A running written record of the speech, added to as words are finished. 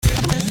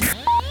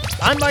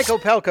I'm Mike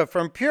Opelka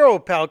from Pure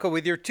Opelka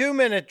with your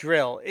 2-minute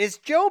drill. Is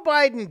Joe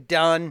Biden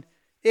done?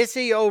 Is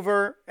he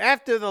over?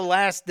 After the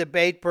last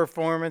debate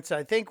performance,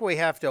 I think we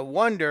have to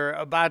wonder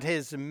about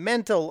his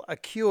mental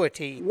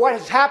acuity. What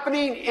is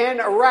happening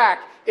in Iraq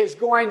is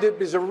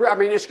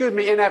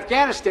in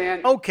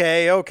Afghanistan.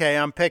 Okay,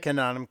 I'm picking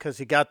on him because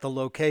he got the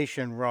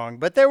location wrong.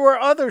 But there were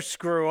other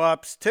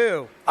screw-ups,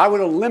 too. I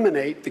would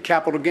eliminate the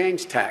capital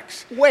gains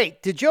tax.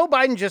 Wait, did Joe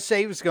Biden just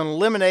say he was going to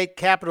eliminate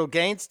capital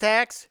gains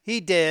tax?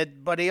 He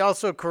did, but he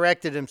also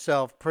corrected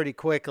himself pretty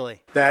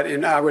quickly.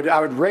 I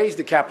would raise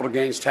the capital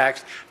gains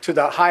tax to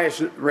the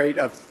highest rate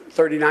of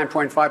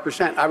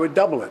 39.5%. I would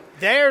double it.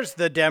 There's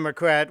the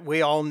Democrat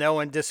we all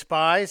know and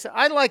despise.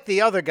 I like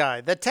the other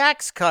guy, the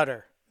tax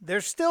cutter.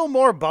 There's still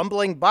more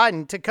bumbling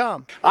Biden to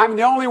come. I'm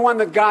the only one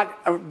that got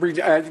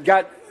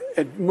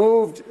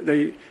moved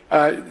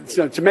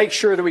to make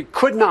sure that we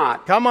could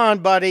not. Come on,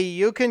 buddy,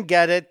 you can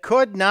get it.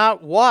 Could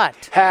not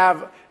what?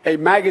 Have a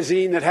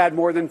magazine that had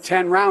more than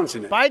 10 rounds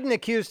in it. Biden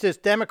accused his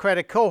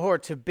Democratic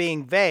cohorts of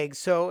being vague,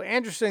 so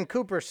Anderson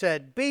Cooper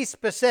said, be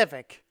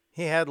specific.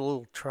 He had a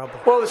little trouble.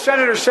 Well, the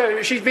senator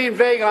said she's being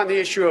vague on the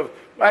issue of,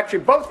 actually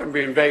both of them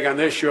being vague on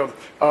the issue of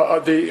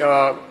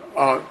the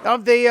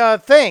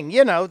thing,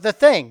 the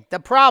thing, the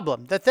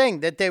problem, the thing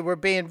that they were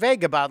being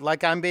vague about,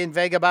 like I'm being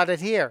vague about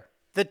it here.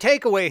 The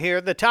takeaway here,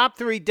 the top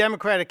 3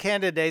 Democratic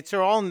candidates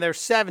are all in their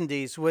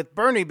 70s, with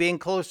Bernie being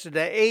closer to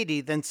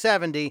 80 than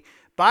 70,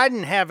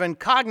 Biden having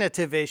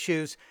cognitive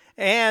issues,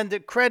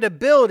 and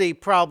credibility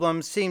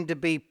problems seem to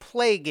be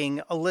plaguing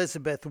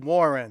Elizabeth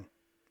Warren.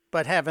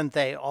 But haven't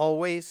they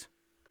always?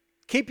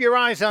 Keep your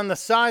eyes on the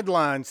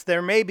sidelines.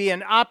 There may be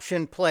an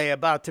option play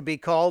about to be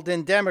called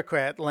in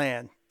Democrat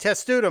land.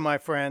 Testudo, my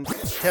friends.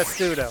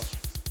 Testudo.